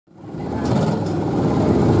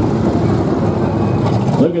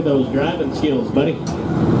Look at those driving skills, buddy.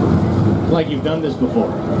 Like you've done this before.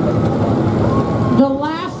 The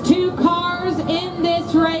last two cars in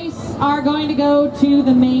this race are going to go to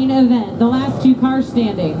the main event. The last two cars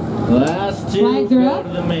standing. Last two Flags are go up.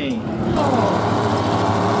 to the main.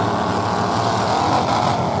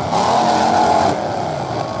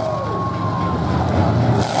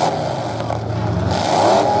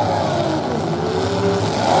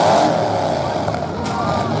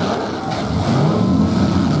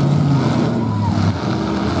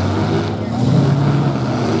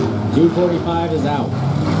 245 is out.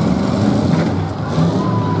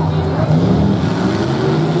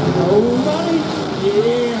 Oh, buddy.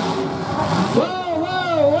 Yeah. Whoa,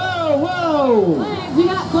 whoa, whoa, whoa. Flags, we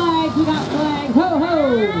got flags, we got flags. Ho,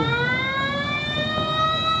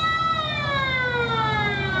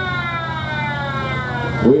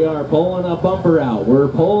 ho. We are pulling a bumper out. We're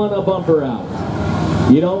pulling a bumper out.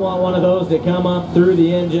 You don't want one of those to come up through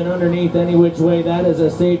the engine underneath any which way. That is a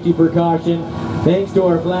safety precaution. Thanks to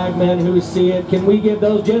our flagmen who see it. Can we give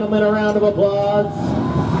those gentlemen a round of applause?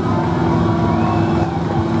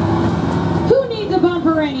 Who needs a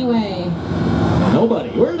bumper anyway? Nobody.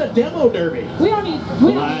 We're the demo derby. We don't need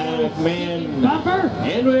Flagmen bumper.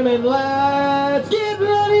 and women, let's get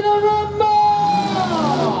ready to rumble!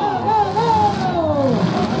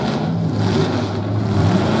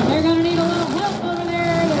 They're going to need a little help over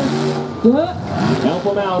there. Help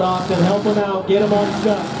them out, Austin. Help them out. Get them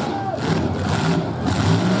unstuck.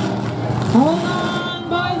 Hold on,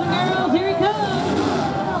 boys and girls. Here he comes.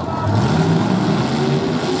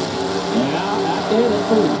 Yeah, that's it. It's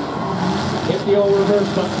cool. Hit the old reverse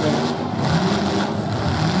button there.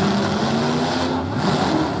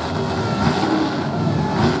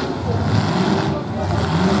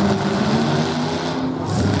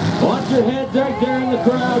 Watch your heads right there in the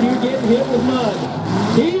crowd. You're getting hit with mud.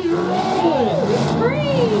 He's rolling. He's free.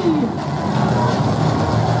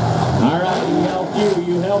 All right, he helped you.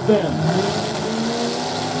 You help them.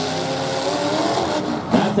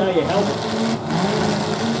 That's how you help them.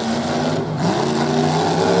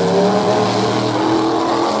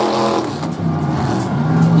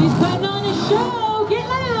 He's putting on a show. Get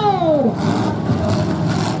loud.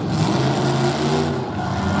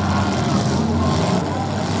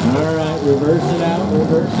 All right, reverse it out,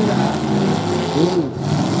 reverse it out. Ooh.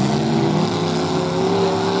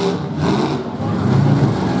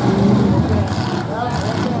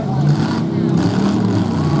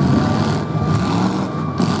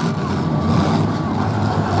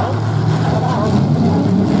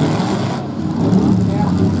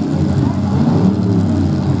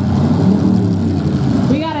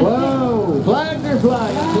 We got a Whoa, flags are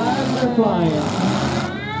flying, flags are flying.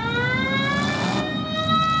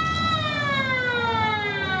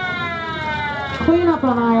 clean up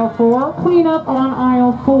on aisle 4. Clean up on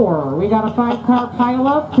aisle 4. We got a 5-car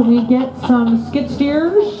pileup. Can we get some skid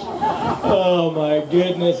steers? Oh my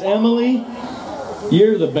goodness, Emily,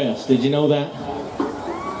 you're the best. Did you know that?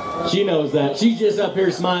 She knows that. She's just up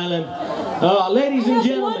here smiling. Ladies and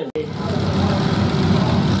gentlemen,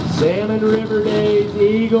 Salmon River Days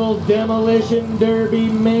Eagle Demolition Derby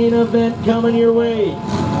main event coming your way.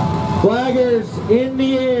 Flaggers in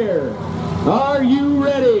the air. Are you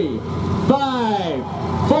ready?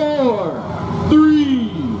 5, 4,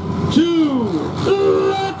 3, 2,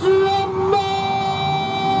 let's rumble!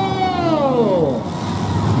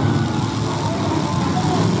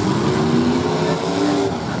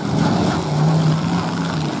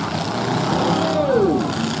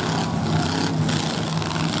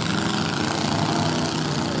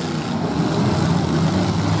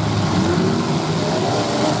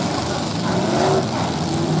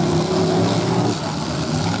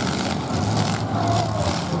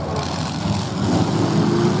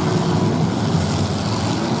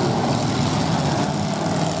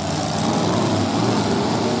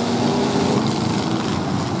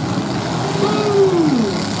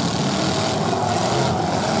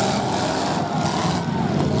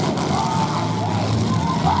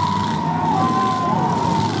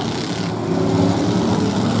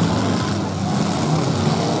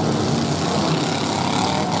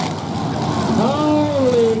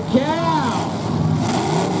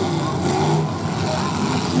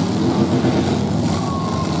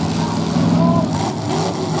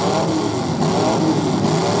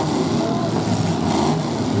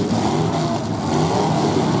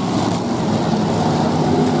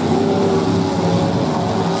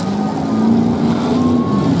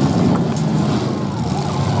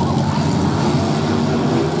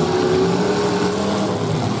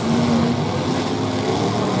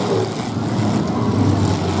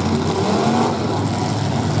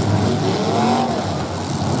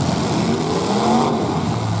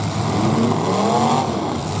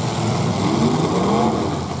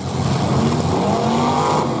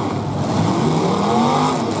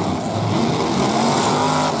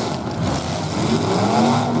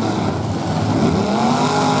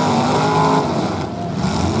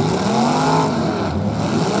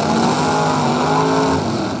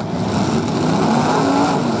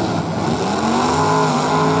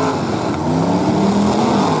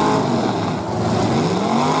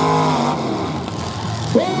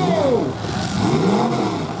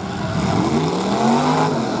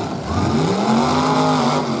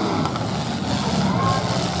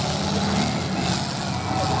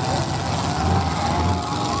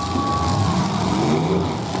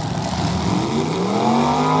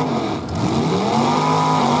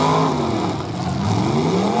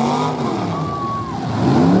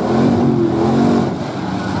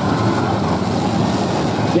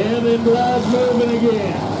 adrenaline blood's moving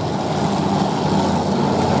again.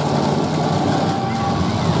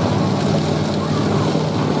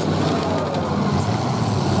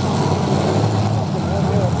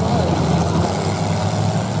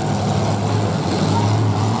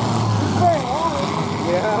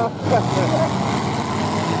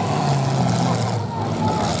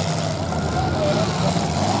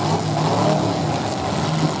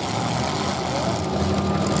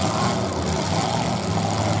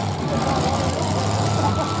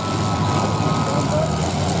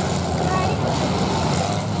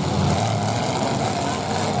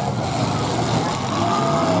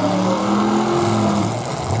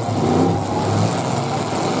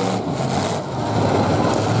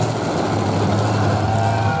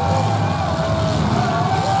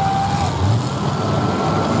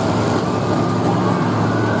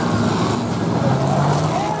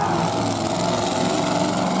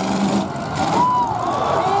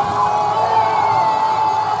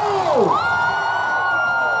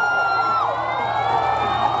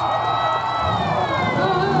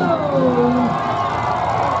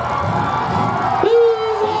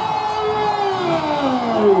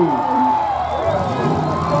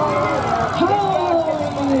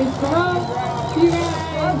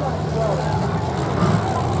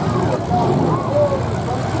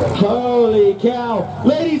 Holy cow.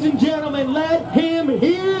 Ladies and gentlemen, let him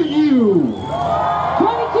hear you.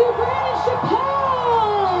 22 Brandon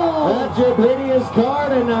Chappelle. That's your prettiest car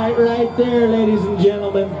tonight right there, ladies and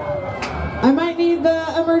gentlemen. I might need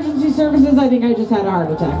the emergency services. I think I just had a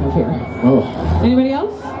heart attack up here. Oh. Anybody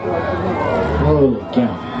else? Holy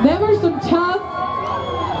cow. There were some tough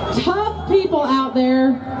people out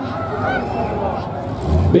there.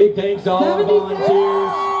 Big thanks to all our volunteers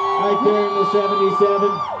right there in the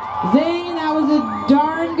 77. Zane, that was a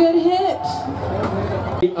darn good hit.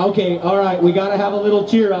 Okay, all right, we got to have a little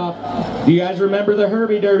cheer off. Do you guys remember the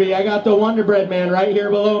Herbie Derby? I got the Wonder Bread Man right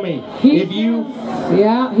here below me.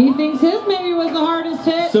 Yeah, he thinks his maybe was the hardest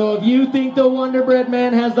hit. So if you think the Wonder Bread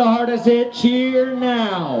Man has the hardest hit, cheer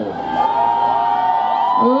now.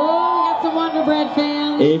 Oh, we got some Wonder Bread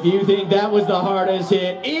fans. If you think that was the hardest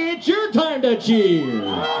hit, it's your time to cheer.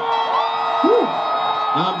 Whew.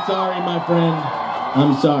 I'm sorry, my friend.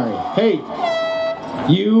 I'm sorry. Hey,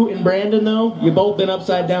 you and Brandon, though, you both been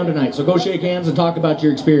upside down tonight, so go shake hands and talk about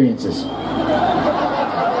your experiences.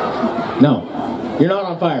 No, you're not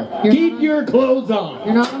on fire. Keep your clothes on.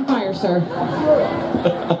 You're not on fire, sir.